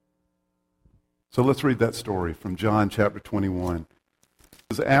So let's read that story from John chapter 21. It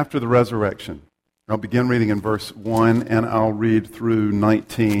was after the resurrection. I'll begin reading in verse 1 and I'll read through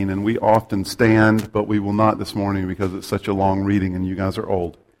 19. And we often stand, but we will not this morning because it's such a long reading and you guys are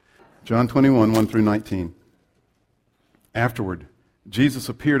old. John 21, 1 through 19. Afterward, Jesus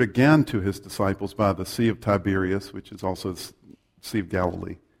appeared again to his disciples by the Sea of Tiberias, which is also the Sea of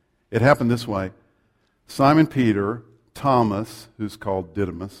Galilee. It happened this way. Simon Peter, Thomas, who's called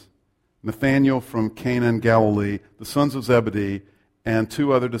Didymus, Nathanael from Cana in Galilee, the sons of Zebedee, and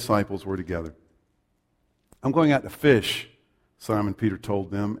two other disciples were together. I'm going out to fish, Simon Peter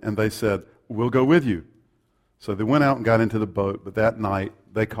told them, and they said, "We'll go with you." So they went out and got into the boat, but that night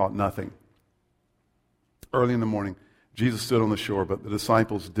they caught nothing. Early in the morning, Jesus stood on the shore, but the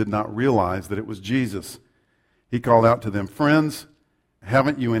disciples did not realize that it was Jesus. He called out to them, "Friends,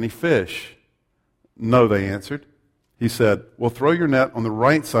 haven't you any fish?" "No," they answered. He said, "Well, throw your net on the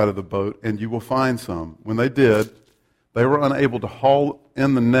right side of the boat, and you will find some." When they did, they were unable to haul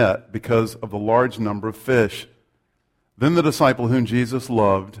in the net because of the large number of fish. Then the disciple whom Jesus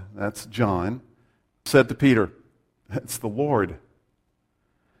loved, that's John, said to Peter, "It's the Lord."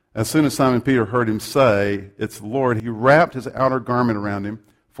 As soon as Simon Peter heard him say, "It's the Lord," he wrapped his outer garment around him,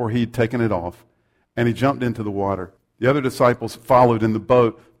 for he'd taken it off, and he jumped into the water. The other disciples followed in the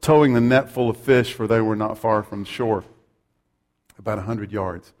boat, towing the net full of fish, for they were not far from the shore, about 100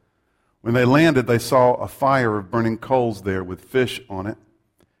 yards. When they landed, they saw a fire of burning coals there with fish on it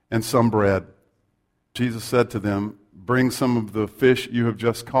and some bread. Jesus said to them, "Bring some of the fish you have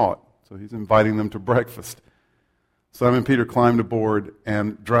just caught." So he's inviting them to breakfast. Simon Peter climbed aboard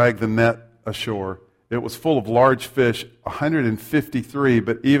and dragged the net ashore. It was full of large fish, 153,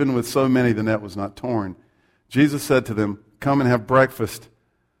 but even with so many, the net was not torn. Jesus said to them, "Come and have breakfast."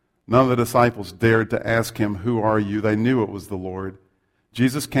 None of the disciples dared to ask him, "Who are you?" They knew it was the Lord.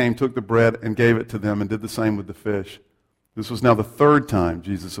 Jesus came, took the bread, and gave it to them, and did the same with the fish. This was now the third time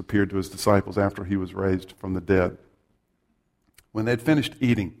Jesus appeared to his disciples after he was raised from the dead. When they had finished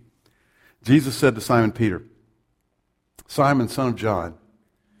eating, Jesus said to Simon Peter, "Simon, son of John,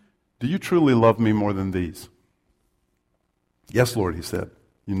 do you truly love me more than these?" "Yes, Lord," he said.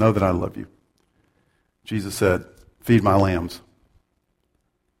 "You know that I love you." Jesus said, "Feed my lambs."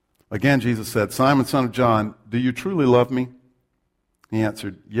 Again, Jesus said, "Simon, son of John, do you truly love me?" He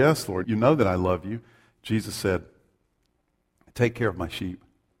answered, "Yes, Lord, you know that I love you." Jesus said, "Take care of my sheep."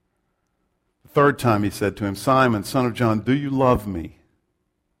 The third time he said to him, "Simon, son of John, do you love me?"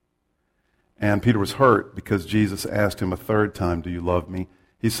 And Peter was hurt because Jesus asked him a third time, "Do you love me?"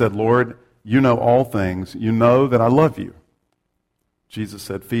 He said, "Lord, you know all things. You know that I love you." Jesus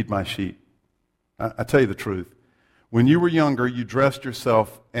said, "Feed my sheep." I tell you the truth. When you were younger, you dressed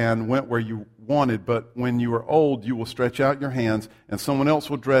yourself and went where you wanted, but when you are old, you will stretch out your hands, and someone else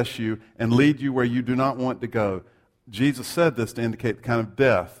will dress you and lead you where you do not want to go. Jesus said this to indicate the kind of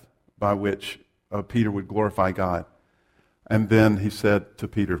death by which Peter would glorify God. And then he said to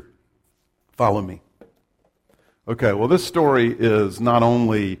Peter, "Follow me." Okay, well, this story is not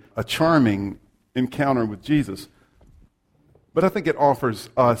only a charming encounter with Jesus, but I think it offers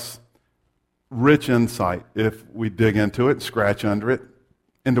us rich insight, if we dig into it, scratch under it,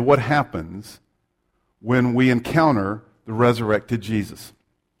 into what happens when we encounter the resurrected Jesus.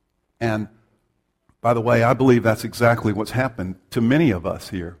 And by the way, I believe that's exactly what's happened to many of us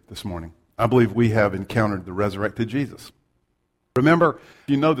here this morning. I believe we have encountered the resurrected Jesus. Remember, if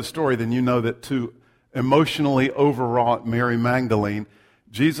you know the story, then you know that to emotionally overwrought Mary Magdalene,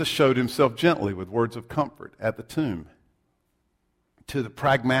 Jesus showed himself gently with words of comfort at the tomb. To the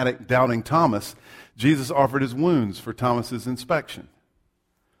pragmatic, doubting Thomas, Jesus offered his wounds for Thomas's inspection.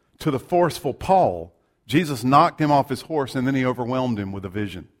 To the forceful Paul, Jesus knocked him off his horse and then he overwhelmed him with a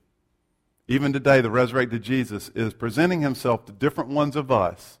vision. Even today, the resurrected Jesus is presenting himself to different ones of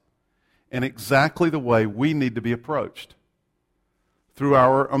us in exactly the way we need to be approached. Through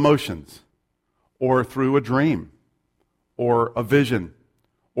our emotions, or through a dream, or a vision,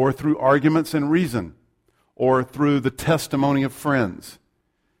 or through arguments and reason, or through the testimony of friends.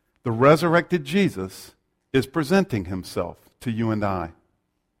 The resurrected Jesus is presenting himself to you and I.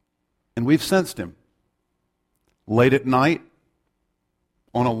 And we've sensed him. Late at night,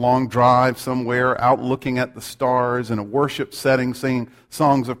 on a long drive somewhere, out looking at the stars, in a worship setting, singing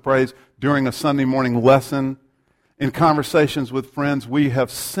songs of praise, during a Sunday morning lesson, in conversations with friends, we have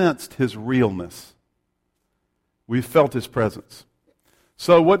sensed his realness. We've felt his presence.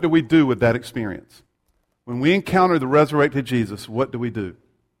 So what do we do with that experience? When we encounter the resurrected Jesus, what do we do?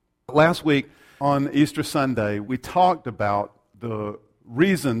 Last week on Easter Sunday, we talked about the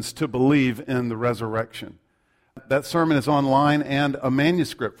reasons to believe in the resurrection. That sermon is online, and a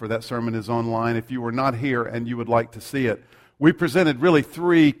manuscript for that sermon is online if you were not here and you would like to see it. We presented really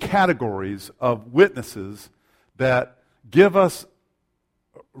three categories of witnesses that give us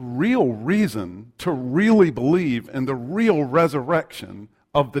real reason to really believe in the real resurrection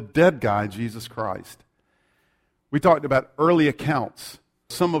of the dead guy, Jesus Christ. We talked about early accounts.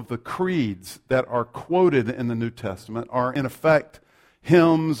 Some of the creeds that are quoted in the New Testament are, in effect,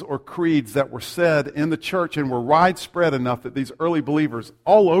 hymns or creeds that were said in the church and were widespread enough that these early believers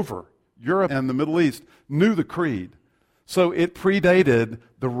all over Europe and the Middle East knew the creed. So it predated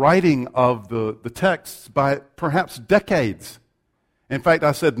the writing of the texts by perhaps decades. In fact,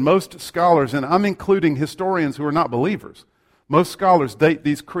 I said most scholars, and I'm including historians who are not believers, most scholars date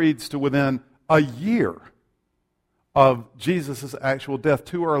these creeds to within a year of Jesus' actual death,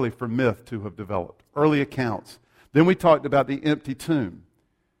 too early for myth to have developed. Early accounts. Then we talked about the empty tomb.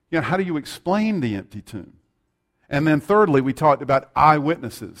 How do you explain the empty tomb? And then thirdly, we talked about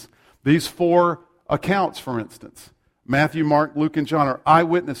eyewitnesses. These four accounts, for instance, Matthew, Mark, Luke, and John, are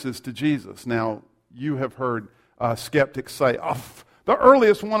eyewitnesses to Jesus. Now, you have heard skeptics say, the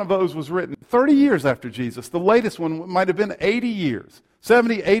earliest one of those was written 30 years after Jesus. The latest one might have been 80 years,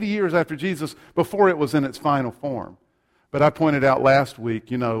 70, 80 years after Jesus, before it was in its final form. But I pointed out last week,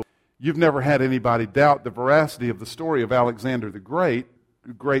 you've never had anybody doubt the veracity of the story of Alexander the great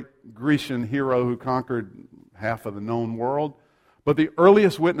Grecian hero who conquered half of the known world. But the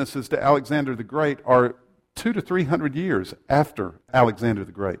earliest witnesses to Alexander the Great are 200 to 300 years after Alexander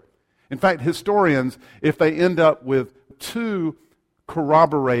the Great. In fact, historians, if they end up with two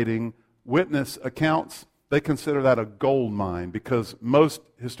corroborating witness accounts, they consider that a gold mine because most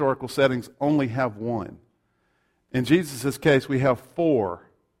historical settings only have one. In Jesus' case, we have four.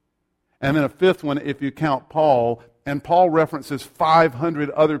 And then a fifth one if you count Paul. And Paul references 500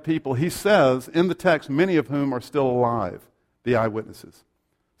 other people. He says in the text, many of whom are still alive, the eyewitnesses.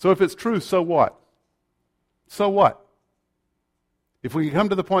 So if it's true, so what? So what? If we can come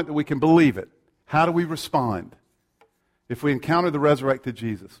to the point that we can believe it, how do we respond? If we encounter the resurrected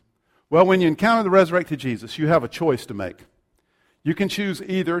Jesus. Well, when you encounter the resurrected Jesus, you have a choice to make. You can choose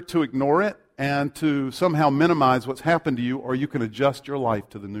either to ignore it and to somehow minimize what's happened to you, or you can adjust your life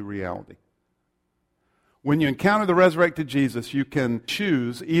to the new reality. When you encounter the resurrected Jesus, you can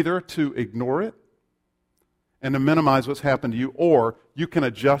choose either to ignore it and to minimize what's happened to you, or you can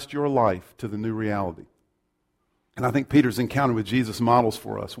adjust your life to the new reality. And I think Peter's encounter with Jesus models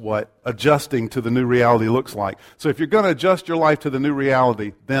for us what adjusting to the new reality looks like. So if you're going to adjust your life to the new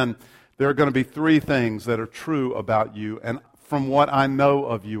reality, then there are going to be three things that are true about you. And from what I know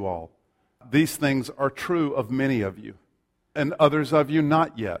of you all, these things are true of many of you, and others of you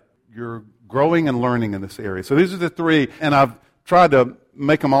not yet. You're growing and learning in this area. So these are the three, and I've tried to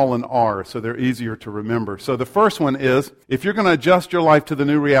make them all in R so they're easier to remember. So the first one is, if you're going to adjust your life to the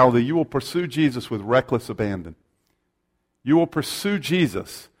new reality, you will pursue Jesus with reckless abandon. You will pursue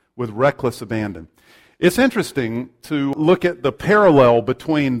Jesus with reckless abandon. It's interesting to look at the parallel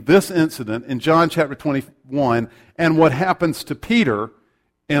between this incident in John chapter 21 and what happens to Peter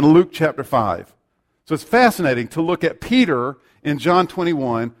in Luke chapter 5. So it's fascinating to look at Peter in John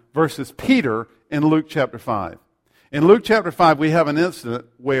 21 versus Peter in Luke chapter 5. In Luke chapter 5, we have an incident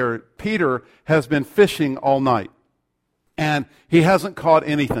where Peter has been fishing all night, and he hasn't caught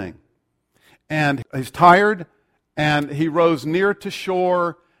anything. And he's tired, and he rows near to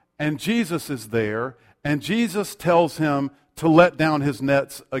shore, and Jesus is there, and Jesus tells him to let down his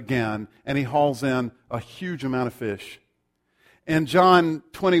nets again, and he hauls in a huge amount of fish. In John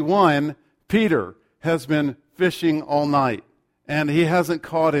 21, Peter has been fishing all night, and he hasn't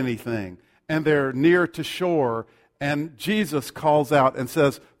caught anything, and they're near to shore, and Jesus calls out and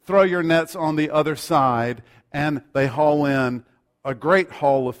says, throw your nets on the other side, and they haul in a great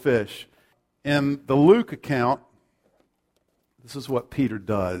haul of fish. In the Luke account, this is what Peter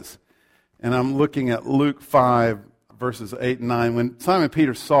does. And I'm looking at Luke 5, verses 8 and 9. When Simon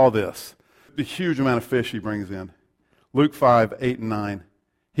Peter saw this, the huge amount of fish he brings in, Luke 5, 8 and 9,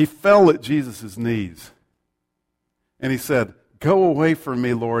 he fell at Jesus' knees. And he said, go away from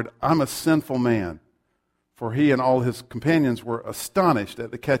me, Lord, I'm a sinful man. For he and all his companions were astonished at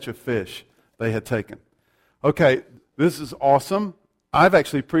the catch of fish they had taken. Okay, this is awesome. I've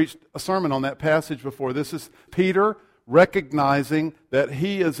actually preached a sermon on that passage before. This is Peter recognizing that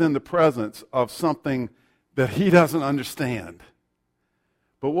he is in the presence of something that he doesn't understand.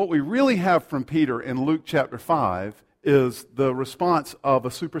 But what we really have from Peter in Luke chapter 5 is the response of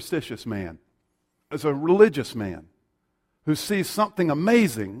a superstitious man. It's a religious man who sees something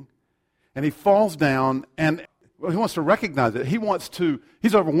amazing, and he falls down, and he wants to recognize it.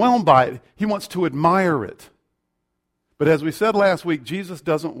 He's overwhelmed by it. He wants to admire it. But as we said last week, Jesus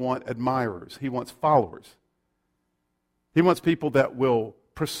doesn't want admirers. He wants followers. He wants people that will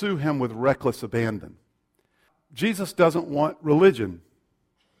pursue him with reckless abandon. Jesus doesn't want religion.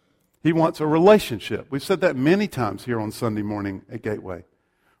 He wants a relationship. We've said that many times here on Sunday morning at Gateway.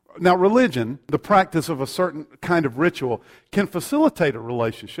 Now, religion, the practice of a certain kind of ritual, can facilitate a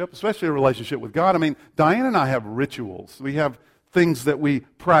relationship, especially a relationship with God. I mean, Diane and I have rituals. We have things that we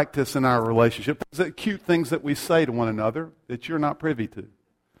practice in our relationship, cute things that we say to one another that you're not privy to.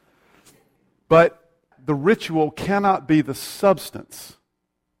 But the ritual cannot be the substance.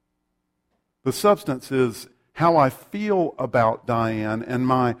 The substance is how I feel about Diane and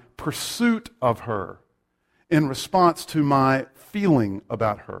my pursuit of her in response to my feeling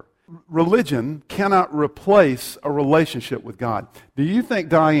about her. Religion cannot replace a relationship with God. Do you think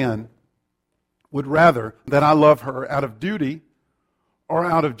Diane would rather that I love her out of duty or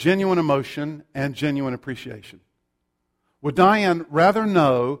out of genuine emotion and genuine appreciation? Would Diane rather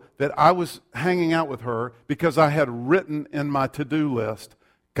know that I was hanging out with her because I had written in my to-do list,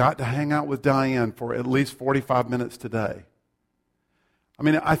 got to hang out with Diane for at least 45 minutes today? I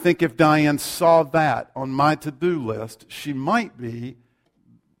mean, I think if Diane saw that on my to-do list, she might be,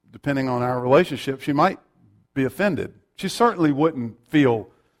 depending on our relationship, she might be offended. She certainly wouldn't feel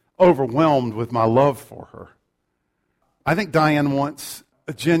overwhelmed with my love for her. I think Diane wants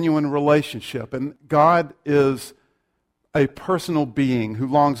a genuine relationship, and God is a personal being who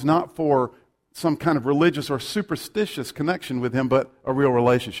longs not for some kind of religious or superstitious connection with him, but a real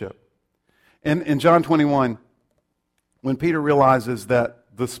relationship. And in John 21, when Peter realizes that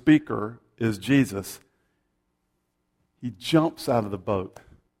the speaker is Jesus, he jumps out of the boat.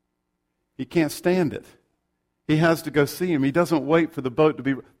 He can't stand it. He has to go see him. He doesn't wait for the boat to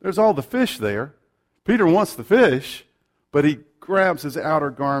be... There's all the fish there. Peter wants the fish, but he grabs his outer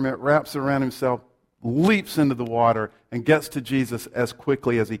garment, wraps it around himself, leaps into the water, and gets to Jesus as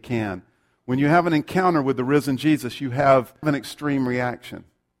quickly as he can. When you have an encounter with the risen Jesus, you have an extreme reaction.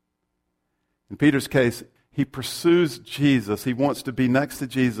 In Peter's case, he pursues Jesus. He wants to be next to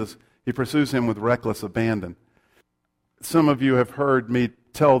Jesus. He pursues him with reckless abandon. Some of you have heard me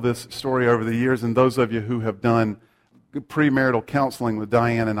tell this story over the years, and those of you who have done premarital counseling with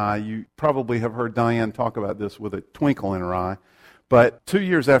Diane and I, you probably have heard Diane talk about this with a twinkle in her eye. But 2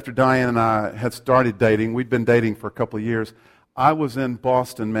 years after Diane and I had started dating, we'd been dating for a couple of years, I was in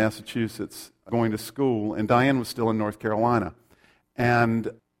Boston, Massachusetts, going to school, and Diane was still in North Carolina.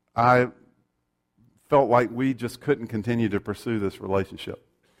 And I felt like we just couldn't continue to pursue this relationship.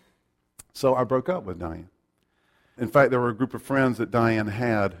 So I broke up with Diane. In fact, there were a group of friends that Diane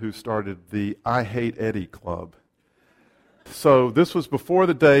had who started the I Hate Eddie Club. So this was before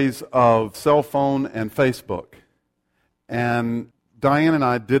the days of cell phone and Facebook. And Diane and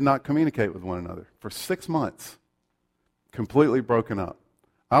I did not communicate with one another for 6 months. Completely broken up.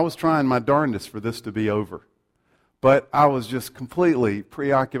 I was trying my darndest for this to be over. But I was just completely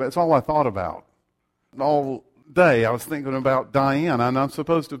preoccupied. It's all I thought about. All day I was thinking about Diane, and I'm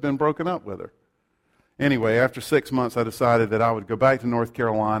supposed to have been broken up with her. Anyway, after 6 months, I decided that I would go back to North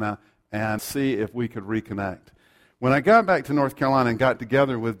Carolina and see if we could reconnect. When I got back to North Carolina and got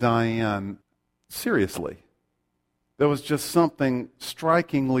together with Diane, seriously, there was just something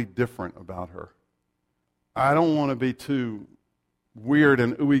strikingly different about her. I don't want to be too weird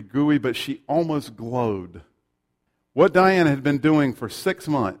and ooey-gooey, but she almost glowed. What Diane had been doing for 6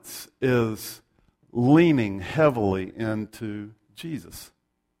 months is leaning heavily into Jesus.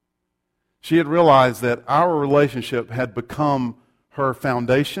 She had realized that our relationship had become her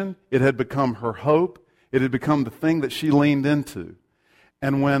foundation. It had become her hope. It had become the thing that she leaned into.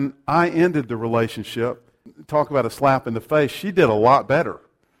 And when I ended the relationship, talk about a slap in the face, she did a lot better.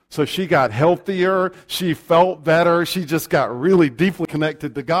 So she got healthier, she felt better, she just got really deeply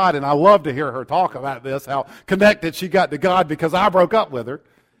connected to God. And I love to hear her talk about this, how connected she got to God because I broke up with her.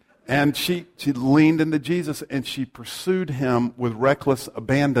 And she leaned into Jesus and she pursued him with reckless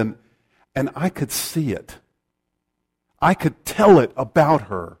abandon. And I could see it. I could tell it about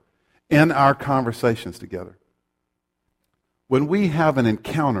her in our conversations together. When we have an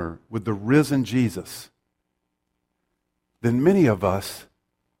encounter with the risen Jesus, then many of us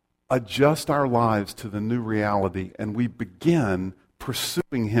adjust our lives to the new reality and we begin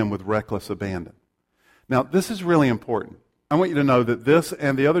pursuing him with reckless abandon. Now, this is really important. I want you to know that this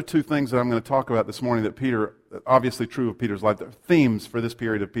and the other two things that I'm going to talk about this morning that Peter, obviously true of Peter's life, they're themes for this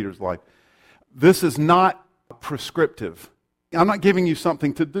period of Peter's life. This is not prescriptive. I'm not giving you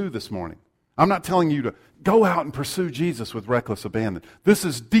something to do this morning. I'm not telling you to go out and pursue Jesus with reckless abandon. This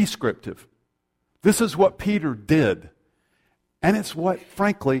is descriptive. This is what Peter did. And it's what,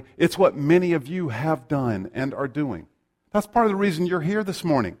 frankly, it's what many of you have done and are doing. That's part of the reason you're here this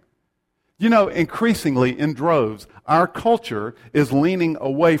morning. You know, increasingly in droves, our culture is leaning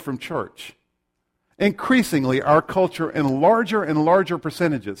away from church. Increasingly, our culture in larger and larger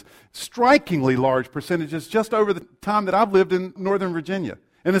percentages, strikingly large percentages, just over the time that I've lived in Northern Virginia.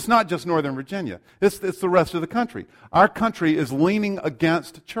 And it's not just Northern Virginia. It's the rest of the country. Our country is leaning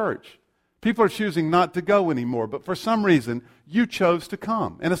against church. People are choosing not to go anymore, but for some reason, you chose to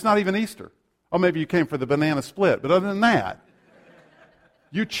come. And it's not even Easter. Or maybe you came for the banana split, but other than that,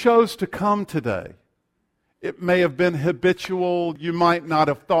 you chose to come today. It may have been habitual. You might not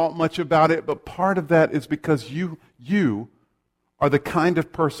have thought much about it, but part of that is because you are the kind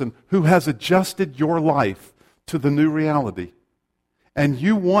of person who has adjusted your life to the new reality, and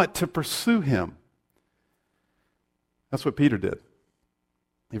you want to pursue Him. That's what Peter did.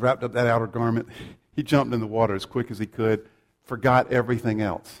 He wrapped up that outer garment. He jumped in the water as quick as he could, forgot everything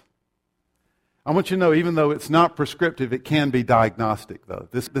else. I want you to know, even though it's not prescriptive, it can be diagnostic, though.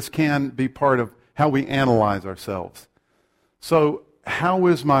 This can be part of how we analyze ourselves. So, how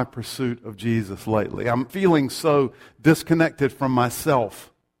is my pursuit of Jesus lately? I'm feeling so disconnected from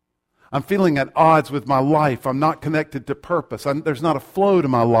myself. I'm feeling at odds with my life. I'm not connected to purpose. There's not a flow to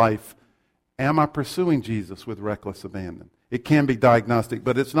my life. Am I pursuing Jesus with reckless abandon? It can be diagnostic,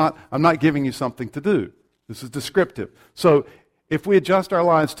 but it's not. I'm not giving you something to do. This is descriptive. So, if we adjust our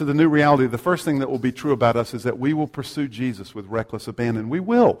lives to the new reality, the first thing that will be true about us is that we will pursue Jesus with reckless abandon. We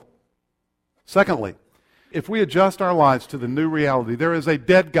will. Secondly, if we adjust our lives to the new reality, there is a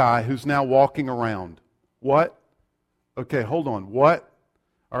dead guy who's now walking around. What? Okay, hold on. What?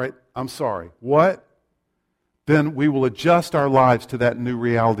 All right, I'm sorry. What? Then we will adjust our lives to that new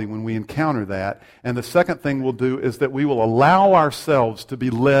reality when we encounter that. And the second thing we'll do is that we will allow ourselves to be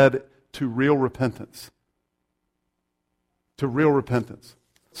led to real repentance. To real repentance.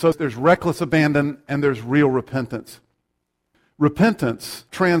 So there's reckless abandon and there's real repentance. Repentance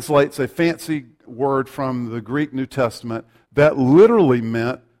translates a fancy word from the Greek New Testament that literally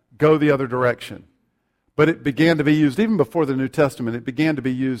meant go the other direction. But it began to be used, even before the New Testament, it began to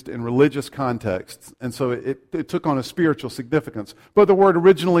be used in religious contexts. And so it took on a spiritual significance. But the word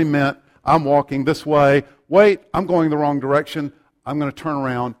originally meant, I'm walking this way. Wait, I'm going the wrong direction. I'm going to turn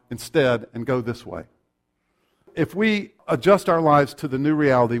around instead and go this way. If we adjust our lives to the new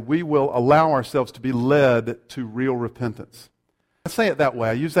reality, we will allow ourselves to be led to real repentance. I say it that way.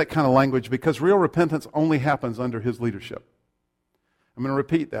 I use that kind of language because real repentance only happens under His leadership. I'm going to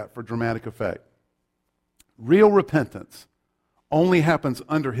repeat that for dramatic effect. Real repentance only happens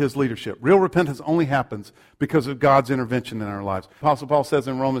under His leadership. Real repentance only happens because of God's intervention in our lives. Apostle Paul says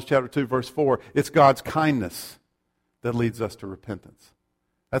in Romans chapter 2, verse 4, it's God's kindness that leads us to repentance.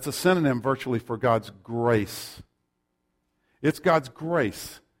 That's a synonym virtually for God's grace. It's God's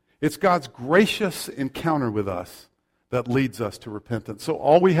grace. It's God's gracious encounter with us that leads us to repentance. So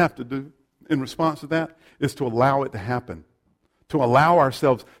all we have to do in response to that is to allow it to happen. To allow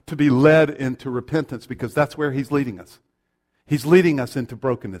ourselves to be led into repentance because that's where He's leading us. He's leading us into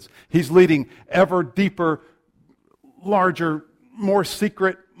brokenness. He's leading ever deeper, larger, more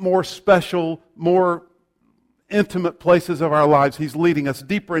secret, more special, more intimate places of our lives. He's leading us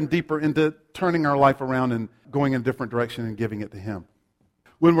deeper and deeper into turning our life around and going in a different direction and giving it to Him.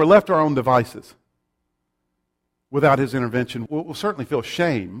 When we're left to our own devices, without His intervention, we'll certainly feel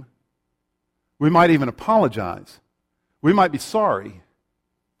shame. We might even apologize. We might be sorry,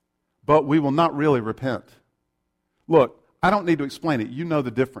 but we will not really repent. Look, I don't need to explain it. You know the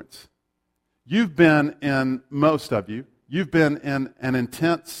difference. You've been in, most of you, you've been in an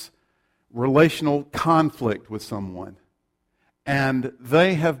intense relational conflict with someone, and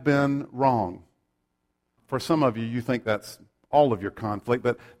they have been wrong. For some of you, you think that's all of your conflict,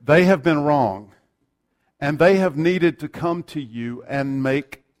 but they have been wrong, and they have needed to come to you and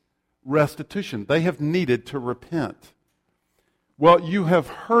make restitution. They have needed to repent. Well, you have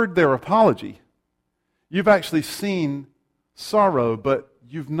heard their apology. You've actually seen sorrow, but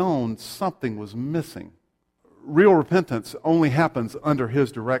you've known something was missing. Real repentance only happens under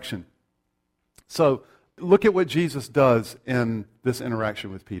His direction. So look at what Jesus does in this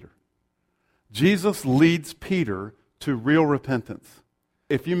interaction with Peter. Jesus leads Peter to real repentance.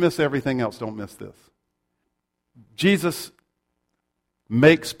 If you miss everything else, don't miss this. Jesus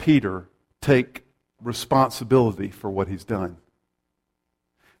makes Peter take responsibility for what he's done.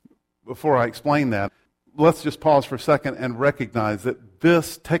 Before I explain that, let's just pause for a second and recognize that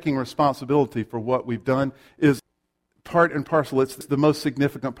this taking responsibility for what we've done is part and parcel. It's the most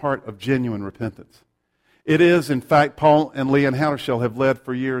significant part of genuine repentance. It is, in fact, Paul and Leanne Hautershell have led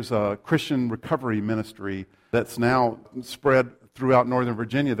for years a Christian recovery ministry that's now spread throughout Northern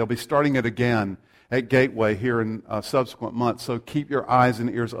Virginia. They'll be starting it again. at Gateway here in subsequent months. So keep your eyes and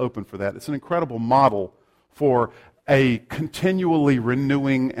ears open for that. It's an incredible model for a continually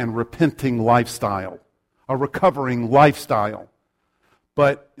renewing and repenting lifestyle, a recovering lifestyle.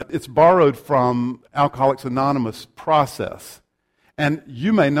 But it's borrowed from Alcoholics Anonymous process. And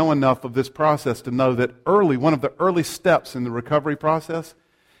you may know enough of this process to know that one of the early steps in the recovery process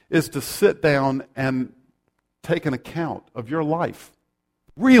is to sit down and take an account of your life.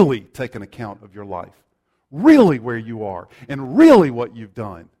 Really take an account of your life. Really where you are and really what you've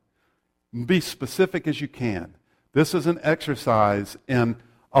done. And be specific as you can. This is an exercise in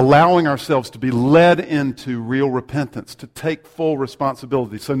allowing ourselves to be led into real repentance, to take full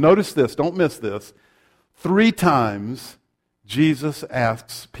responsibility. So notice this, don't miss this. 3 times Jesus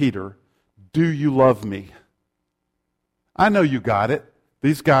asks Peter, "Do you love me?" I know you got it.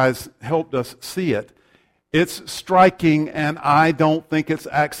 These guys helped us see it. It's striking, and I don't think it's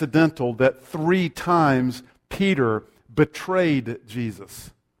accidental, that 3 times Peter betrayed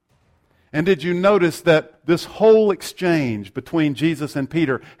Jesus. And did you notice that this whole exchange between Jesus and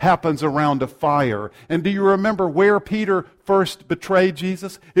Peter happens around a fire? And do you remember where Peter first betrayed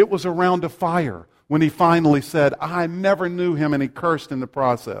Jesus? It was around a fire when he finally said, "I never knew him," and he cursed in the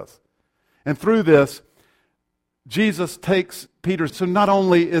process. And through this, Jesus takes Peter, so not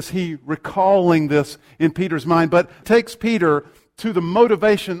only is he recalling this in Peter's mind, but takes Peter to the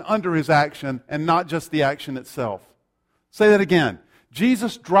motivation under his action and not just the action itself. Say that again.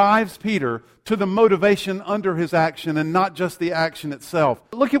 Jesus drives Peter to the motivation under his action and not just the action itself.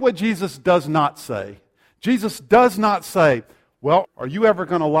 Look at what Jesus does not say. Jesus does not say, "Well, are you ever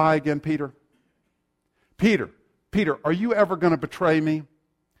going to lie again, Peter? Peter, are you ever going to betray me?"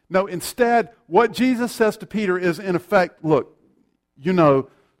 No, instead, what Jesus says to Peter is, in effect, "Look, you know,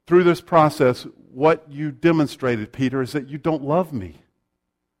 through this process, what you demonstrated, Peter, is that you don't love me."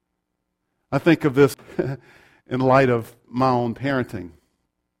 I think of this in light of my own parenting.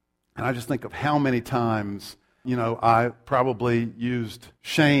 And I just think of how many times, I probably used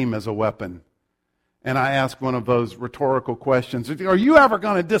shame as a weapon. And I asked one of those rhetorical questions, "Are you ever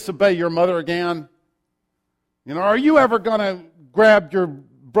going to disobey your mother again? Are you ever going to grab your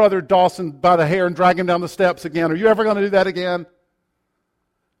brother Dawson by the hair and drag him down the steps again? Are you ever going to do that again?"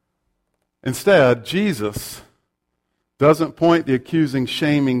 Instead, Jesus doesn't point the accusing,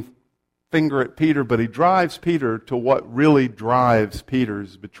 shaming finger at Peter, but he drives Peter to what really drives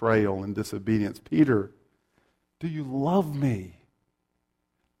Peter's betrayal and disobedience. "Peter, do you love me?"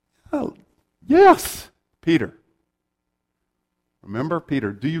 "Oh, yes, Peter." Remember,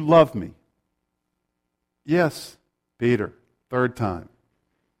 Peter, "Do you love me?" "Yes, Peter." 3rd time.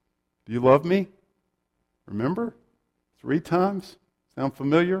 "Do you love me?" Remember? 3 times. Sound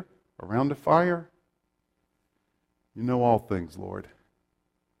familiar? Around a fire. "You know all things, Lord.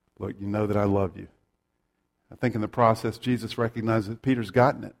 Look, you know that I love you." I think in the process, Jesus recognizes that Peter's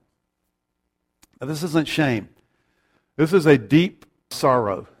gotten it. Now, this isn't shame. This is a deep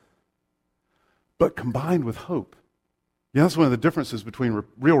sorrow, but combined with hope. That's one of the differences between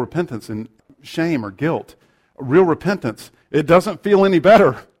real repentance and shame or guilt. Real repentance, it doesn't feel any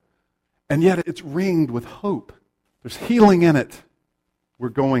better, and yet it's ringed with hope. There's healing in it. We're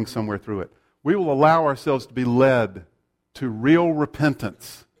going somewhere through it. We will allow ourselves to be led to real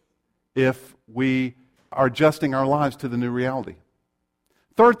repentance if we are adjusting our lives to the new reality.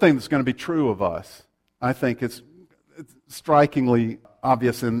 3rd thing that's going to be true of us, I think it's strikingly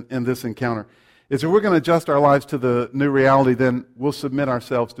obvious in this encounter, is if we're going to adjust our lives to the new reality, then we'll submit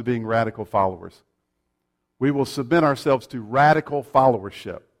ourselves to being radical followers. We will submit ourselves to radical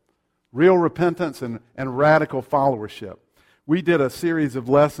followership. Real repentance and radical followership. We did a series of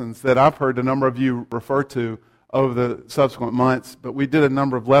lessons that I've heard a number of you refer to over the subsequent months, but we did a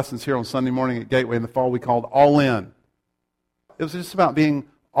number of lessons here on Sunday morning at Gateway in the fall we called All In. It was just about being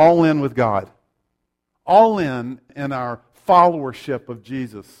all in with God. All in our followership of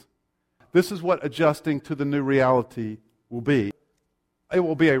Jesus. This is what adjusting to the new reality will be. It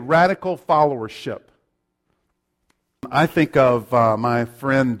will be a radical followership. I think of my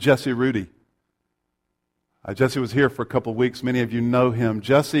friend Jesse Rudy. Jesse was here for a couple of weeks. Many of you know him.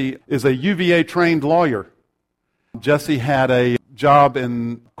 Jesse is a UVA trained lawyer. Jesse had a job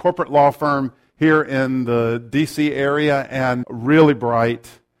in a corporate law firm here in the D.C. area and really bright,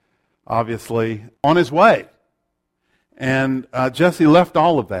 obviously, on his way. And Jesse left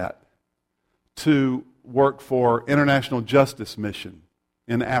all of that to work for International Justice Mission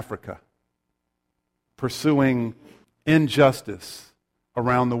in Africa, pursuing injustice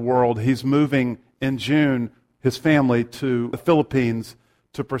around the world. He's moving in June, his family, to the Philippines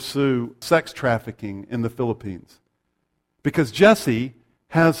to pursue sex trafficking in the Philippines. Because Jesse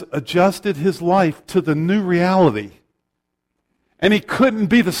has adjusted his life to the new reality. And he couldn't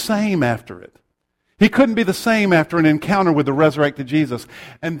be the same after it. He couldn't be the same after an encounter with the resurrected Jesus.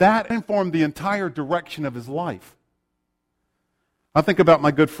 And that informed the entire direction of his life. I think about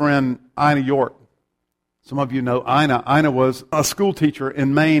my good friend Ina York. Some of you know Ina. Ina was a school teacher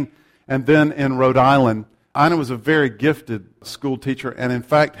in Maine and then in Rhode Island. Ina was a very gifted school teacher and in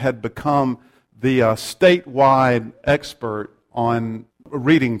fact had become the statewide expert on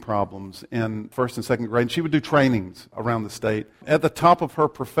reading problems in first and second grade. And she would do trainings around the state. At the top of her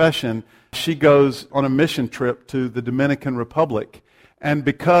profession, she goes on a mission trip to the Dominican Republic. And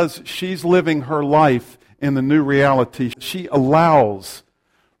because she's living her life in the new reality, she allows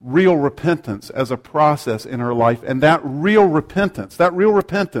real repentance as a process in her life. And that real repentance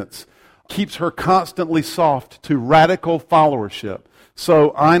keeps her constantly soft to radical followership.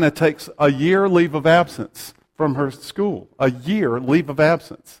 So Ina takes a year leave of absence from her school, a year leave of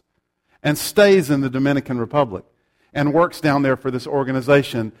absence, and stays in the Dominican Republic and works down there for this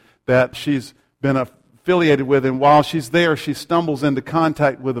organization that she's been affiliated with. And while she's there, she stumbles into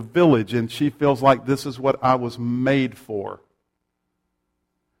contact with a village, and she feels like this is what I was made for.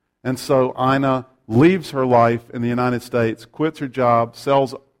 And so Ina leaves her life in the United States, quits her job,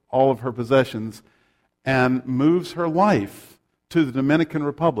 sells all of her possessions, and moves her life to the Dominican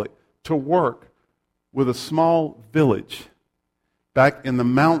Republic to work with a small village back in the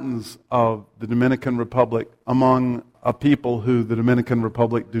mountains of the Dominican Republic among a people who the Dominican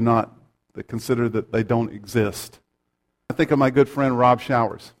Republic they consider that they don't exist. I think of my good friend Rob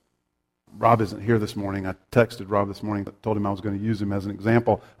Showers. Rob isn't here this morning. I texted Rob this morning, told him I was going to use him as an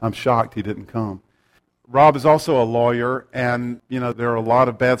example. I'm shocked he didn't come. Rob is also a lawyer, and there are a lot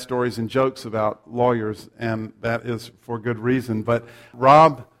of bad stories and jokes about lawyers, and that is for good reason. But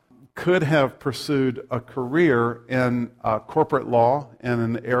Rob could have pursued a career in corporate law in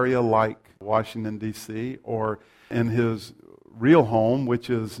an area like Washington, D.C., or in his real home, which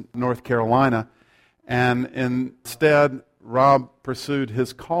is North Carolina. And instead, Rob pursued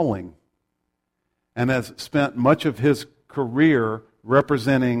his calling and has spent much of his career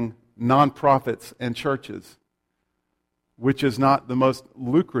representing nonprofits and churches, which is not the most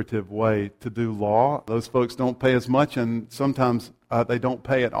lucrative way to do law. Those folks don't pay as much, and sometimes they don't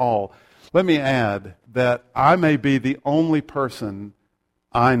pay at all. Let me add that I may be the only person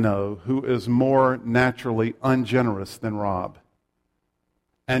I know who is more naturally ungenerous than Rob.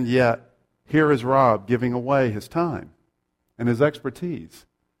 And yet, here is Rob giving away his time and his expertise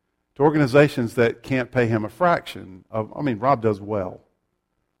to organizations that can't pay him a fraction of, Rob does well,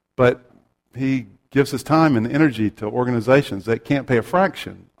 but he gives his time and energy to organizations that can't pay a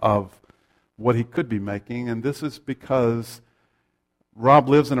fraction of what he could be making. And this is because Rob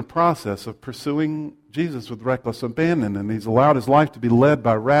lives in a process of pursuing Jesus with reckless abandon, and he's allowed his life to be led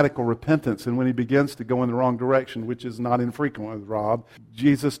by radical repentance. And when he begins to go in the wrong direction, which is not infrequent with Rob,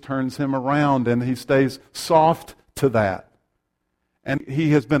 Jesus turns him around, and he stays soft to that. And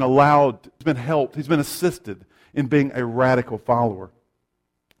he has been allowed, he's been helped, he's been assisted in being a radical follower.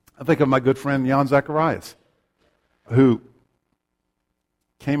 I think of my good friend Jan Zacharias, who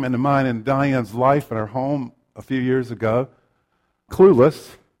came into mine and Diane's life in her home a few years ago,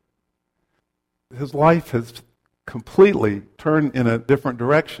 clueless. His life has completely turned in a different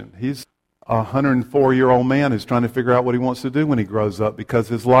direction. He's a 104-year-old man who's trying to figure out what he wants to do when he grows up because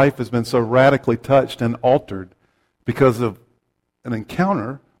his life has been so radically touched and altered because of an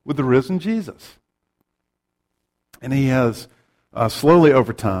encounter with the risen Jesus. And he has slowly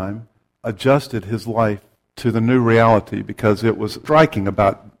over time adjusted his life to the new reality because it was striking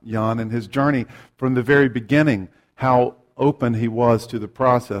about Jan and his journey from the very beginning, how open he was to the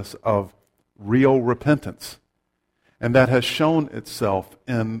process of real repentance. And that has shown itself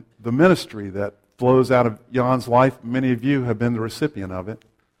in the ministry that flows out of Jan's life. Many of you have been the recipient of it.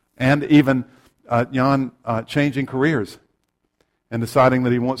 And even Jan changing careers and deciding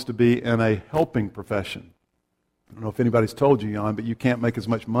that he wants to be in a helping profession. I don't know if anybody's told you, Jan, but you can't make as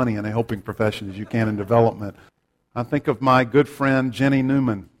much money in a helping profession as you can in development. I think of my good friend Jenny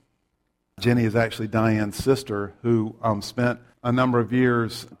Newman. Jenny is actually Diane's sister who spent a number of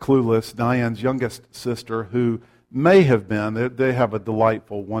years clueless. Diane's youngest sister who may have been, they have a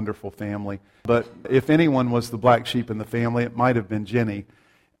delightful, wonderful family. But if anyone was the black sheep in the family, it might have been Jenny.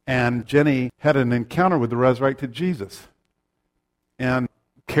 And Jenny had an encounter with the resurrected Jesus in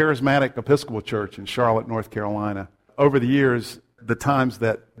Charismatic Episcopal Church in Charlotte, North Carolina. Over the years, the times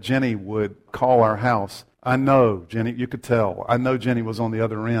that Jenny would call our house, I know Jenny, you could tell, I know Jenny was on the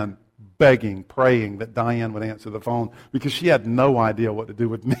other end begging, praying that Diane would answer the phone because she had no idea what to do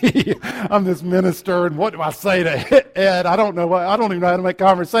with me. I'm this minister, and what do I say to Ed? I don't know. I don't even know how to make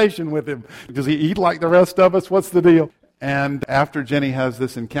conversation with him. Does he eat like the rest of us? What's the deal? And after Jenny has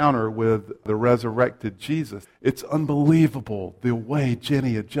this encounter with the resurrected Jesus, it's unbelievable the way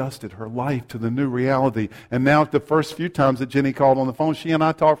Jenny adjusted her life to the new reality. And now the first few times that Jenny called on the phone, she and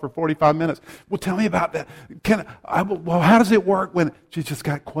I talked for 45 minutes. Well, tell me about that. Well, how does it work when she just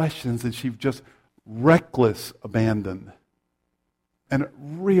got questions and she just reckless abandon and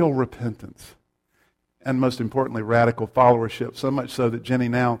real repentance. And most importantly, radical followership, so much so that Jenny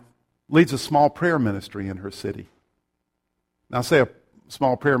now leads a small prayer ministry in her city. Now, I say a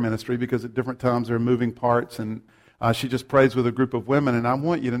small prayer ministry because at different times there are moving parts, and she just prays with a group of women, and I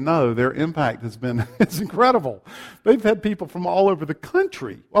want you to know their impact has been it's incredible. They've had people from all over the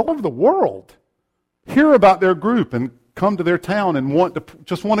country, all over the world, hear about their group and come to their town and want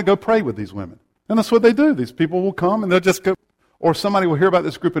to go pray with these women. And that's what they do. These people will come and they'll just go, or somebody will hear about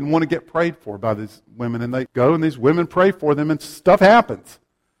this group and want to get prayed for by these women, and they go and these women pray for them, and stuff happens.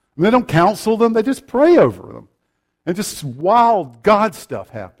 And they don't counsel them, they just pray over them. And just wild God stuff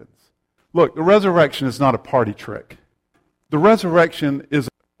happens. Look, the resurrection is not a party trick. The resurrection is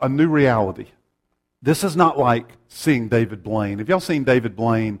a new reality. This is not like seeing David Blaine. Have y'all seen David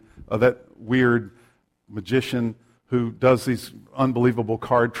Blaine, that weird magician who does these unbelievable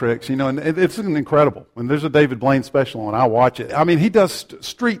card tricks? You know, and it's incredible. When there's a David Blaine special on, I watch it. I mean, he does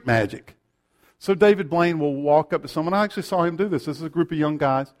street magic. So David Blaine will walk up to someone. I actually saw him do this. This is a group of young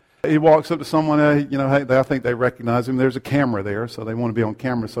guys. He walks up to someone, hey, I think they recognize him. There's a camera there, so they want to be on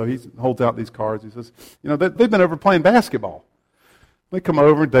camera. So he holds out these cards. He says, they've been over playing basketball. They come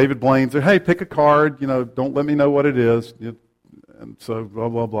over, David Blaine says, hey, pick a card. Don't let me know what it is. And so blah,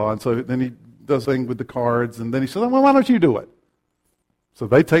 blah, blah. And so then he does things with the cards. And then he says, well, why don't you do it? So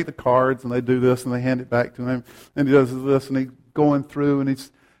they take the cards, and they do this, and they hand it back to him. And he does this, and he's going through,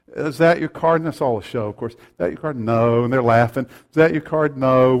 and is that your card? And that's all a show, of course. Is that your card? No. And they're laughing. Is that your card?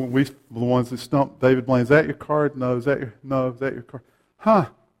 No. We the ones that stumped David Blaine. Is that your card? No. Is that your card? Huh.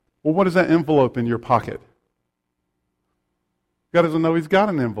 Well, what is that envelope in your pocket? God doesn't know he's got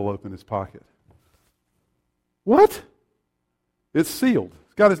an envelope in his pocket. What? It's sealed.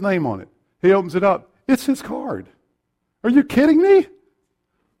 It's got his name on it. He opens it up. It's his card. Are you kidding me?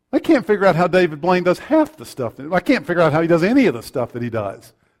 I can't figure out how David Blaine does half the stuff. I can't figure out how he does any of the stuff that he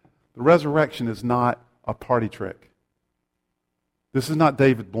does. The resurrection is not a party trick. This is not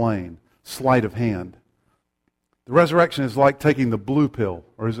David Blaine, sleight of hand. The resurrection is like taking the blue pill,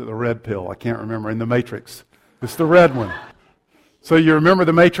 or is it the red pill? I can't remember, in the Matrix. It's the red one. So you remember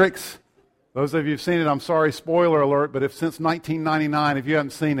the Matrix? Those of you who've seen it, I'm sorry, spoiler alert, but since 1999, if you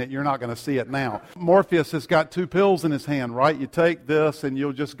haven't seen it, you're not going to see it now. Morpheus has got two pills in his hand, right? You take this and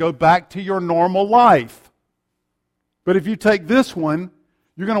you'll just go back to your normal life. But if you take this one,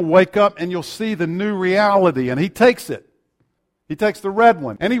 you're going to wake up and you'll see the new reality. And he takes it. He takes the red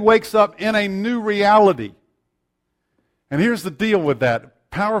one. And he wakes up in a new reality. And here's the deal with that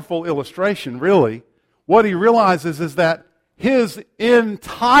powerful illustration, really. What he realizes is that his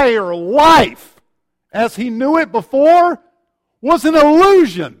entire life, as he knew it before, was an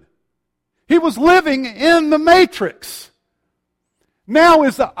illusion. He was living in the Matrix. Now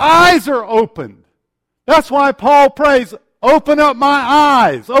his eyes are opened. That's why Paul prays, open up my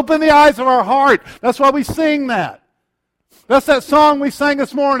eyes. Open the eyes of our heart. That's why we sing that. That's that song we sang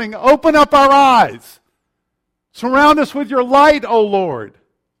this morning. Open up our eyes. Surround us with your light, O Lord.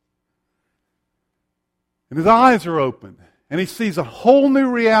 And his eyes are open. And he sees a whole new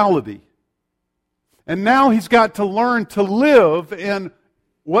reality. And now he's got to learn to live in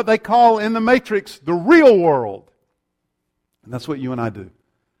what they call in the Matrix the real world. And that's what you and I do.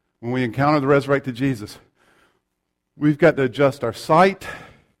 When we encounter the resurrected Jesus, we've got to adjust our sight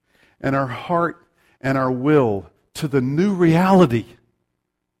and our heart and our will to the new reality.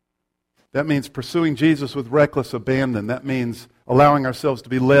 That means pursuing Jesus with reckless abandon. That means allowing ourselves to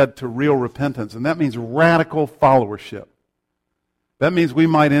be led to real repentance. And that means radical followership. That means we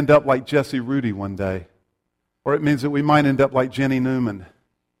might end up like Jesse Rudy one day. Or it means that we might end up like Jenny Newman,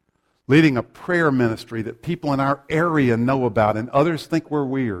 leading a prayer ministry that people in our area know about and others think we're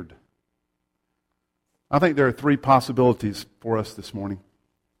weird. I think there are three possibilities for us this morning.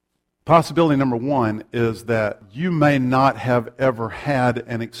 Possibility number one is that you may not have ever had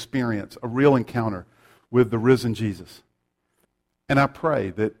an experience, a real encounter with the risen Jesus. And I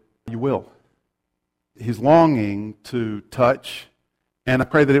pray that you will. He's longing to touch, and I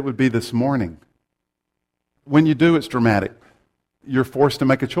pray that it would be this morning. When you do, it's dramatic. You're forced to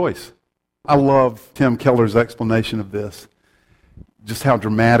make a choice. I love Tim Keller's explanation of this. just how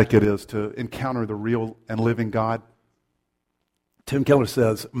dramatic it is to encounter the real and living God. Tim Keller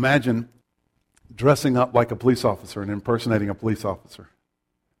says, imagine dressing up like a police officer and impersonating a police officer.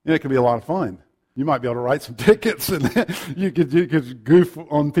 It can be a lot of fun. You might be able to write some tickets, and you could goof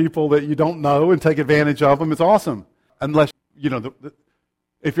on people that you don't know and take advantage of them. It's awesome. Unless,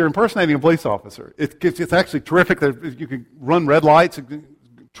 if you're impersonating a police officer, it's actually terrific that you can run red lights.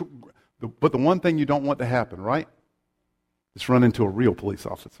 But the one thing you don't want to happen, right, is run into a real police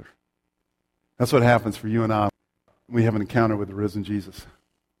officer. That's what happens for you and I when we have an encounter with the risen Jesus.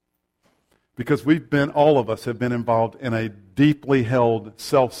 Because all of us have been involved in a deeply held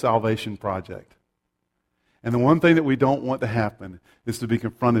self-salvation project. And the one thing that we don't want to happen is to be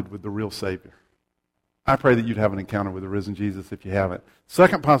confronted with the real Savior. I pray that you'd have an encounter with the risen Jesus if you haven't.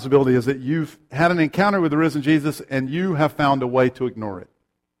 Second possibility is that you've had an encounter with the risen Jesus and you have found a way to ignore it.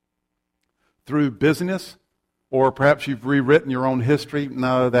 Through busyness, or perhaps you've rewritten your own history.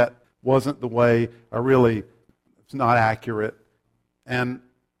 No, that wasn't the way. It's not accurate. And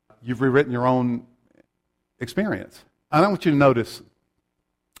you've rewritten your own experience. I want you to notice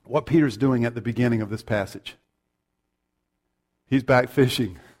what Peter's doing at the beginning of this passage. He's back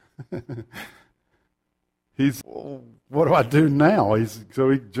fishing. What do I do now? So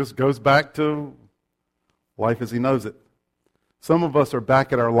he just goes back to life as he knows it. Some of us are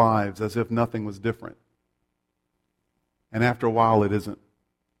back at our lives as if nothing was different. And after a while, it isn't.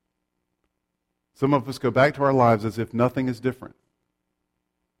 Some of us go back to our lives as if nothing is different.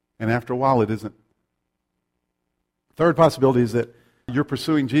 And after a while, it isn't. Third possibility is that you're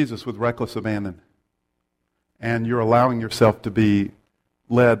pursuing Jesus with reckless abandon. And you're allowing yourself to be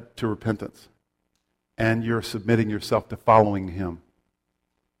led to repentance. And you're submitting yourself to following Him.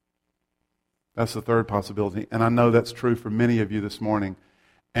 That's the third possibility. And I know that's true for many of you this morning.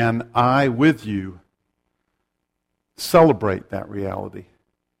 And I, with you, celebrate that reality.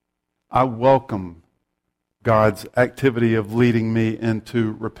 I welcome God's activity of leading me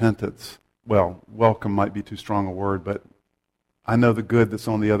into repentance. Well, welcome might be too strong a word, but I know the good that's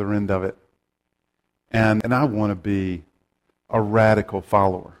on the other end of it. And I want to be a radical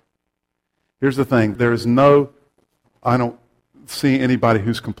follower. Here's the thing. I don't see anybody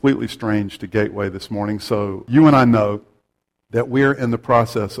who's completely strange to Gateway this morning. So you and I know that we're in the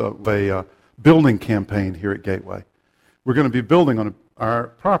process of a building campaign here at Gateway. We're going to be building on our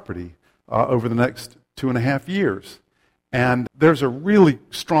property over the next 2.5 years. And there's a really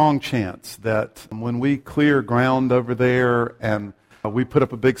strong chance that when we clear ground over there and we put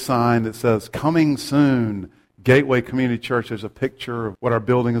up a big sign that says, "Coming soon, Gateway Community Church," there's a picture of what our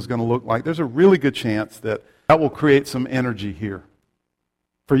building is going to look like. There's a really good chance that will create some energy here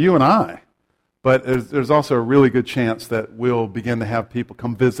for you and I. But there's also a really good chance that we'll begin to have people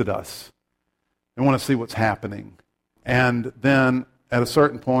come visit us and want to see what's happening. And then at a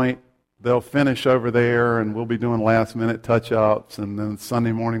certain point, they'll finish over there and we'll be doing last-minute touch-ups, and then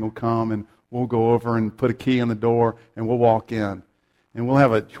Sunday morning will come and we'll go over and put a key in the door and we'll walk in. And we'll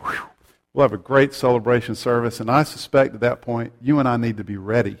have a great celebration service, and I suspect at that point you and I need to be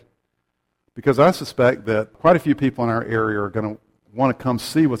ready, because I suspect that quite a few people in our area are going to want to come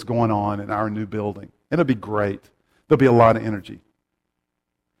see what's going on in our new building. It'll be great. There'll be a lot of energy.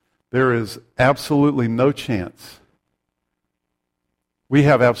 There is absolutely no chance. We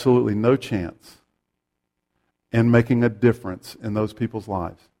have absolutely no chance in making a difference in those people's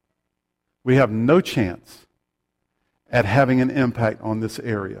lives. We have no chance at having an impact on this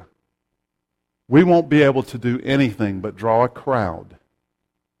area. We won't be able to do anything but draw a crowd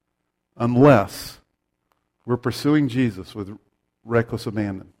unless we're pursuing Jesus with reckless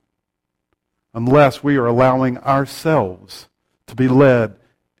abandon. Unless we are allowing ourselves to be led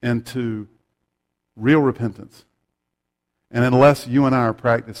into real repentance. And unless you and I are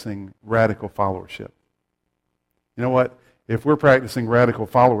practicing radical followership. You know what? If we're practicing radical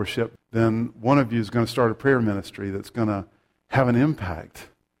followership, then one of you is going to start a prayer ministry that's going to have an impact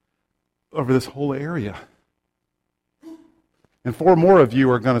over this whole area. And 4 more of you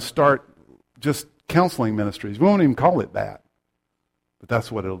are going to start just counseling ministries. We won't even call it that, but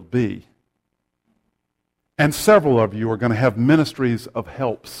that's what it'll be. And several of you are going to have ministries of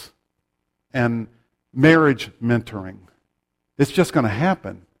helps and marriage mentoring. It's just going to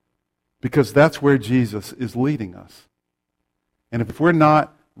happen because that's where Jesus is leading us. And if we're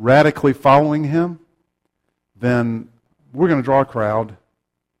not radically following Him, then we're going to draw a crowd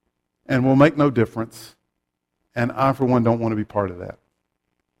and we'll make no difference. And I, for one, don't want to be part of that.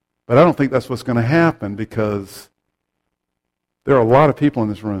 But I don't think that's what's going to happen, because there are a lot of people in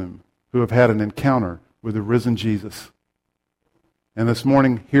this room who have had an encounter with the risen Jesus. And this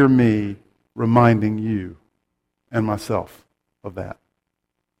morning, hear me reminding you and myself of that.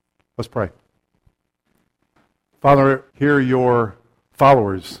 Let's pray. Father, hear your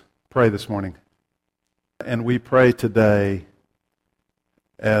followers pray this morning. And we pray today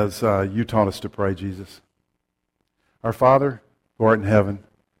as you taught us to pray, Jesus. Our Father, who art in heaven,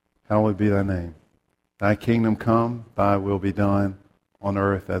 hallowed be thy name. Thy kingdom come, thy will be done on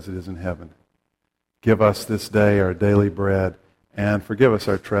earth as it is in heaven. Give us this day our daily bread, and forgive us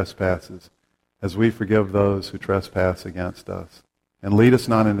our trespasses, as we forgive those who trespass against us. And lead us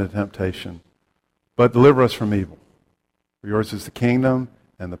not into temptation, but deliver us from evil. For yours is the kingdom,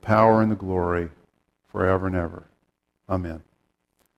 and the power, and the glory, forever and ever. Amen.